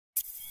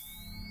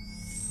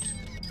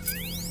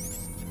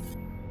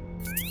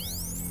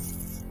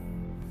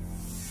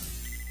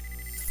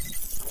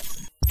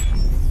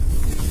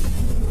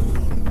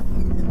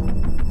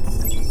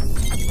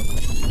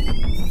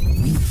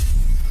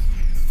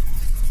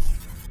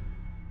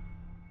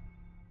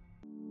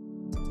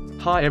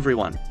Hi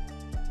everyone.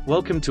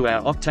 Welcome to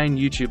our Octane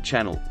YouTube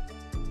channel.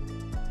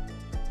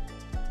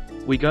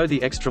 We go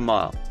the extra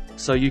mile,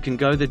 so you can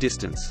go the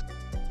distance.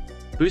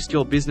 Boost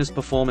your business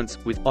performance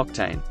with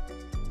Octane.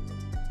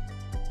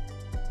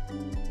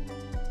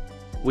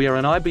 We are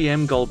an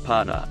IBM Gold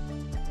partner.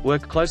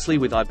 Work closely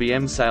with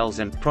IBM sales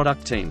and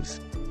product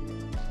teams.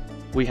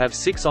 We have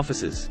 6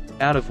 offices,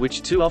 out of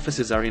which 2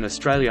 offices are in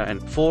Australia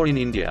and 4 in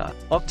India.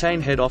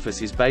 Octane head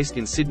office is based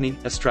in Sydney,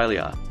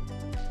 Australia.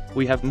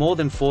 We have more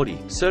than 40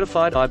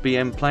 certified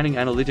IBM planning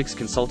analytics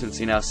consultants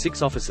in our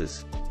 6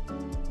 offices.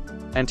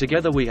 And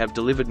together we have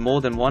delivered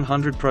more than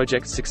 100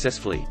 projects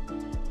successfully.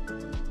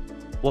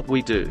 What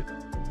we do.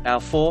 Our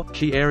 4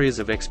 key areas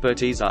of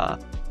expertise are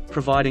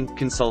providing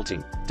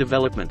consulting,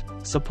 development,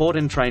 support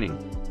and training.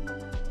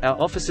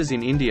 Our offices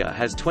in India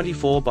has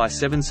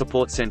 24/7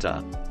 support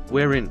center,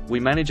 wherein we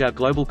manage our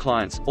global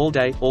clients all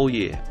day, all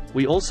year.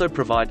 We also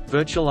provide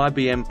virtual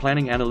IBM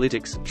planning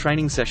analytics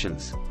training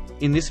sessions.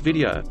 In this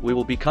video, we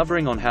will be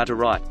covering on how to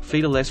write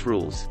feederless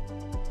rules.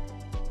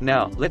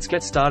 Now, let's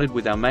get started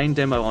with our main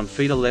demo on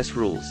feederless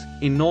rules.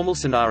 In normal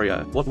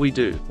scenario, what we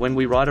do when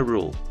we write a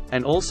rule,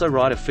 and also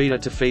write a feeder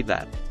to feed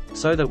that,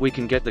 so that we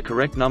can get the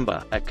correct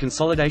number at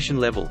consolidation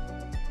level.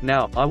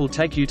 Now, I will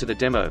take you to the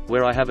demo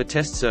where I have a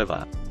test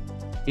server.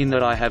 In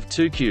that I have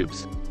 2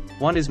 cubes.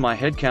 One is my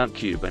headcount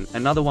cube and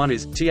another one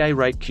is TA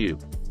rate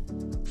cube.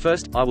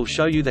 First, I will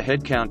show you the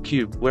headcount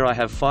cube where I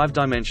have 5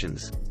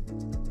 dimensions.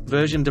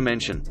 Version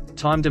dimension,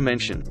 time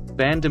dimension,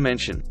 band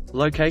dimension,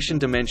 location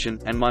dimension,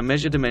 and my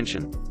measure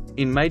dimension.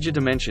 In major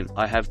dimension,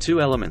 I have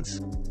 2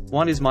 elements.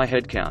 One is my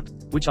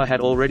headcount, which I had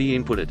already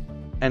inputted.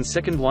 And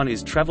second one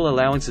is travel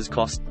allowances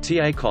cost,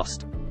 TA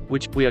cost,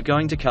 which we are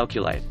going to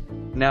calculate.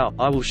 Now,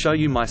 I will show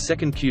you my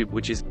second cube,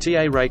 which is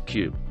TA rate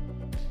cube.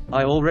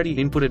 I already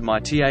inputted my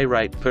TA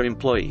rate per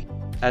employee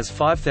as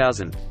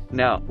 5,000.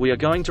 Now, we are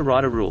going to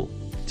write a rule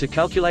to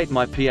calculate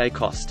my PA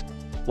cost.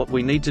 What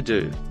we need to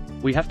do.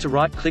 We have to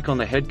right-click on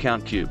the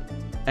headcount cube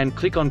and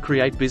click on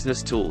Create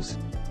Business Tools.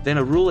 Then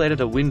a rule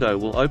editor window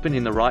will open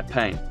in the right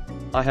pane.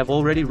 I have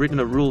already written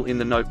a rule in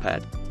the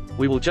notepad.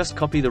 We will just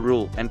copy the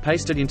rule and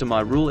paste it into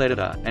my rule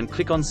editor and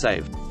click on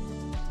Save.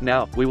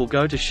 Now, we will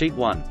go to Sheet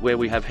 1 where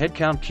we have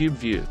headcount cube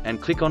view and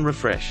click on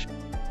Refresh.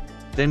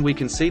 Then we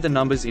can see the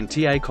numbers in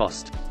TA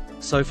cost.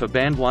 So for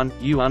band 1,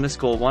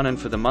 U_1 and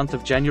for the month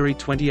of January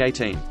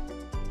 2018.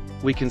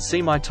 We can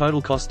see my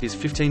total cost is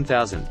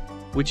 15,000.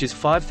 Which is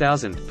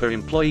 5,000 per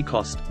employee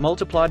cost,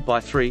 multiplied by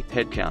 3,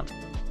 headcount.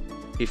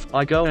 If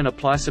I go and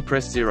apply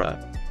suppress 0,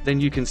 then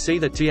you can see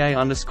that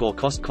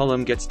TA_cost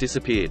column gets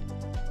disappeared.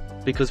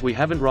 Because we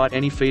haven't write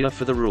any feeder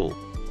for the rule.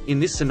 In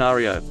this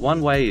scenario,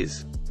 one way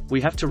is, we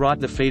have to write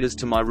the feeders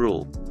to my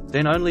rule.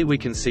 Then only we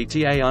can see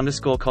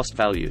TA_cost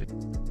value.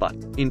 But,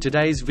 in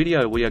today's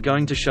video we are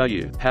going to show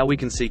you how we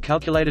can see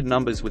calculated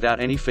numbers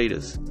without any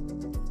feeders.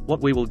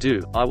 What we will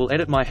do, I will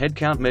edit my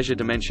headcount measure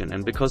dimension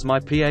and because my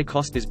PA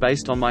cost is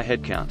based on my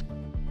headcount.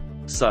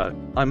 So,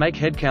 I make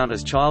headcount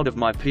as child of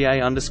my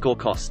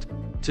PA_cost.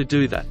 To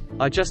do that,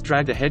 I just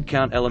drag the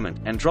headcount element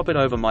and drop it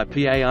over my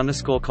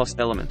PA_cost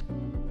element.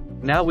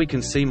 Now we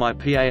can see my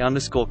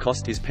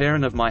PA_cost is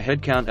parent of my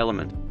headcount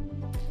element.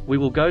 We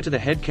will go to the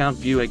headcount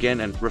view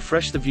again and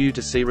refresh the view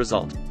to see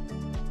result.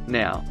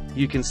 Now,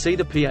 you can see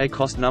the PA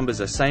cost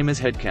numbers are same as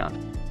headcount.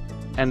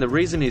 And the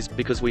reason is,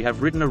 because we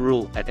have written a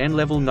rule at N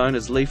level known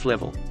as leaf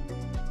level.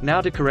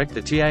 Now to correct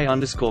the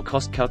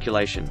TA_cost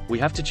calculation, we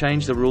have to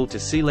change the rule to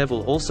C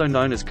level, also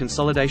known as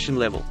consolidation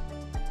level.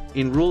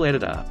 In rule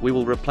editor, we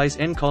will replace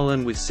N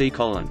colon with C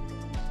colon.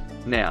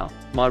 Now,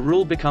 my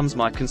rule becomes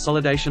my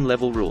consolidation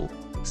level rule.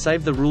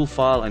 Save the rule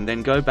file and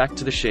then go back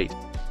to the sheet,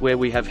 where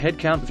we have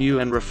headcount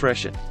view and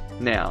refresh it.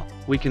 Now,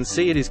 we can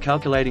see it is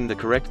calculating the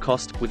correct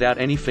cost, without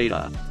any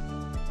feeder.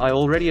 I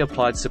already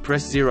applied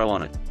suppress 0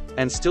 on it.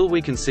 And still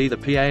we can see the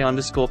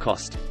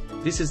PA_cost.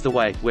 This is the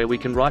way where we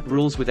can write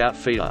rules without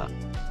feeder.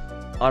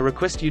 I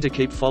request you to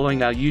keep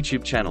following our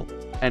YouTube channel,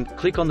 and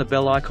click on the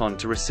bell icon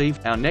to receive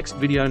our next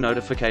video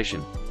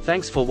notification.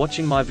 Thanks for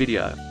watching my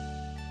video.